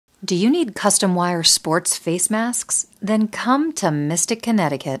Do you need custom wire sports face masks? Then come to Mystic,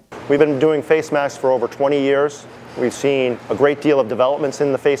 Connecticut. We've been doing face masks for over 20 years. We've seen a great deal of developments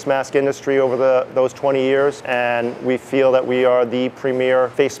in the face mask industry over those 20 years, and we feel that we are the premier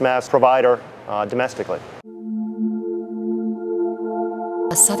face mask provider domestically.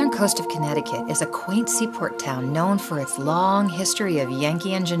 The southern coast of Connecticut is a quaint seaport town known for its long history of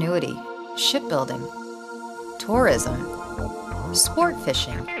Yankee ingenuity, shipbuilding, tourism, sport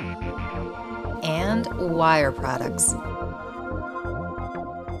fishing, and wire products.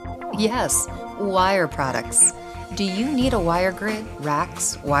 Yes, wire products. Do you need a wire grid,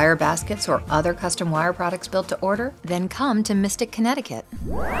 racks, wire baskets, or other custom wire products built to order? Then come to Mystic, Connecticut.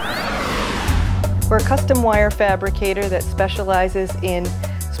 We're a custom wire fabricator that specializes in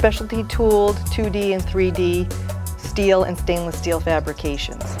specialty tooled 2D and 3D steel and stainless steel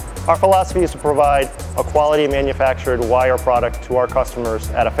fabrications. Our philosophy is to provide a quality manufactured wire product to our customers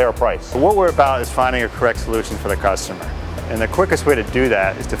at a fair price. What we're about is finding a correct solution for the customer. And the quickest way to do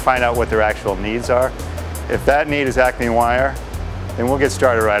that is to find out what their actual needs are. If that need is Acme Wire, then we'll get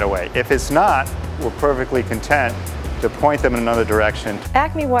started right away. If it's not, we're perfectly content to point them in another direction.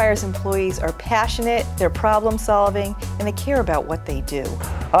 Acme Wire's employees are passionate, they're problem solving, and they care about what they do.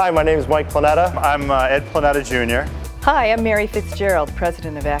 Hi, my name is Mike Planetta. I'm Ed Planetta Jr. Hi, I'm Mary Fitzgerald,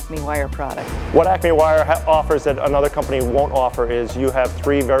 president of Acme Wire Products. What Acme Wire offers that another company won't offer is you have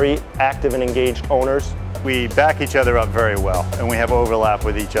 3 very active and engaged owners. We back each other up very well, and we have overlap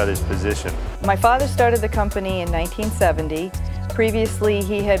with each other's position. My father started the company in 1970. Previously,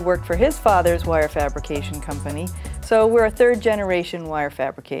 he had worked for his father's wire fabrication company, so we're a 3rd generation wire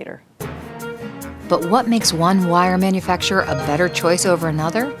fabricator. But what makes one wire manufacturer a better choice over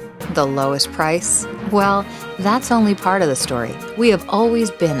another? The lowest price? Well, that's only part of the story. We have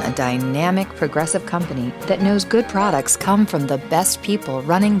always been a dynamic, progressive company that knows good products come from the best people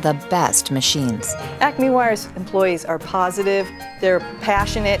running the best machines. Acme Wire's employees are positive, they're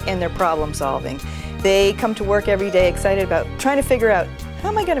passionate, and they're problem solving. They come to work every day excited about trying to figure out, how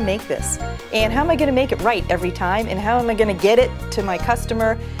am I going to make this? And how am I going to make it right every time? And how am I going to get it to my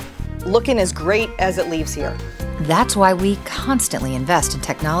customer looking as great as it leaves here? That's why we constantly invest in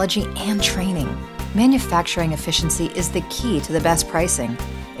technology and training. Manufacturing efficiency is the key to the best pricing.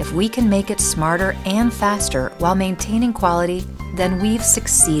 If we can make it smarter and faster while maintaining quality, then we've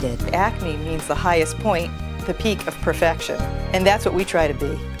succeeded. Acme means the highest point, the peak of perfection. And that's what we try to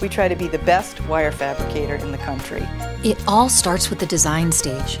be. We try to be the best wire fabricator in the country. It all starts with the design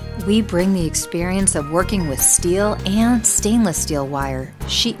stage. We bring the experience of working with steel and stainless steel wire,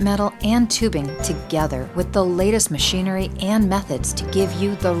 sheet metal and tubing together with the latest machinery and methods to give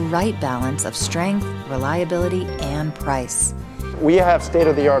you the right balance of strength, reliability, and price. We have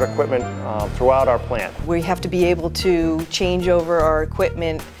state-of-the-art equipment throughout our plant. We have to be able to change over our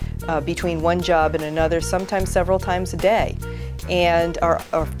equipment between one job and another, sometimes several times a day. And our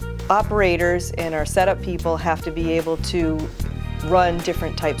operators and our setup people have to be able to run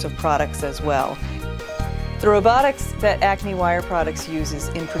different types of products as well. The robotics that Acme Wire Products uses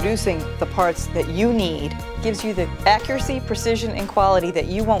in producing the parts that you need gives you the accuracy, precision, and quality that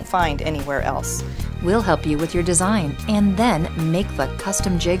you won't find anywhere else. We'll help you with your design and then make the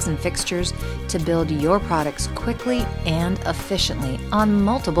custom jigs and fixtures to build your products quickly and efficiently on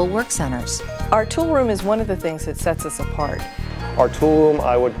multiple work centers. Our tool room is one of the things that sets us apart. Our tool room,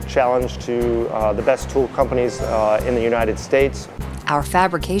 I would challenge to the best tool companies in the United States. Our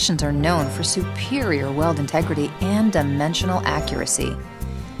fabrications are known for superior weld integrity and dimensional accuracy.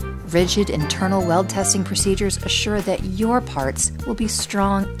 Rigid internal weld testing procedures assure that your parts will be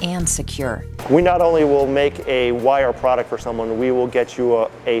strong and secure. We not only will make a wire product for someone, we will get you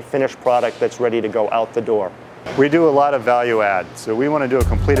a finished product that's ready to go out the door. We do a lot of value add, so we want to do a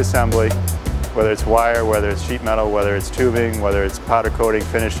complete assembly, whether it's wire, whether it's sheet metal, whether it's tubing, whether it's powder coating,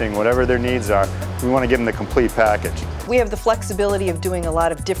 finishing, whatever their needs are, we want to give them the complete package. We have the flexibility of doing a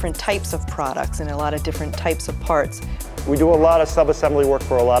lot of different types of products and a lot of different types of parts. We do a lot of sub-assembly work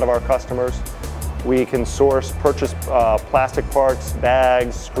for a lot of our customers. We can purchase plastic parts,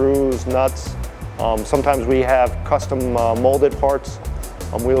 bags, screws, nuts. Sometimes we have custom molded parts.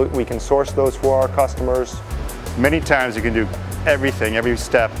 We can source those for our customers. Many times you can do everything, every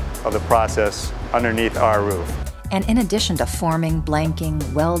step of the process underneath our roof. And in addition to forming,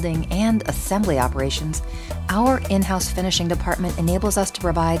 blanking, welding, and assembly operations, our in-house finishing department enables us to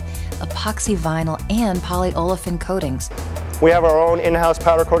provide epoxy vinyl and polyolefin coatings. We have our own in-house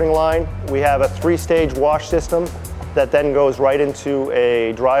powder coating line. We have a 3-stage wash system that then goes right into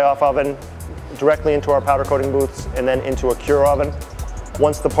a dry-off oven, directly into our powder coating booths, and then into a cure oven.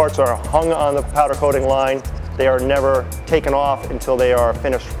 Once the parts are hung on the powder coating line, They are never taken off until they are a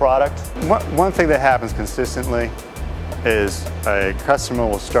finished product. One thing that happens consistently is a customer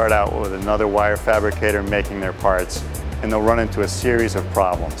will start out with another wire fabricator making their parts, and they'll run into a series of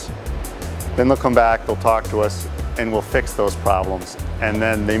problems. Then they'll come back, they'll talk to us, and we'll fix those problems. And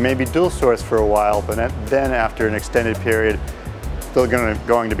then they may be dual sourced for a while, but then after an extended period, they're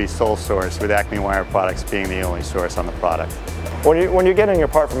going to be sole source, with Acme Wire Products being the only source on the product. When you're getting your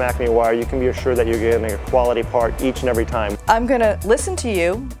part from Acme Wire, you can be assured that you're getting a quality part each and every time. I'm going to listen to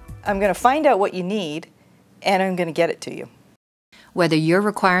you, I'm going to find out what you need, and I'm going to get it to you. Whether your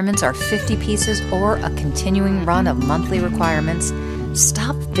requirements are 50 pieces or a continuing run of monthly requirements,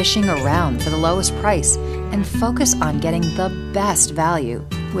 stop fishing around for the lowest price and focus on getting the best value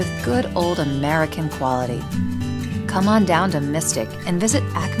with good old American quality. Come on down to Mystic and visit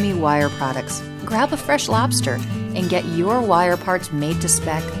Acme Wire Products. Grab a fresh lobster and get your wire parts made to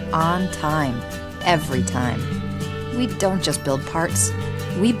spec on time, every time. We don't just build parts,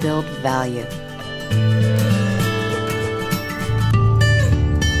 we build value.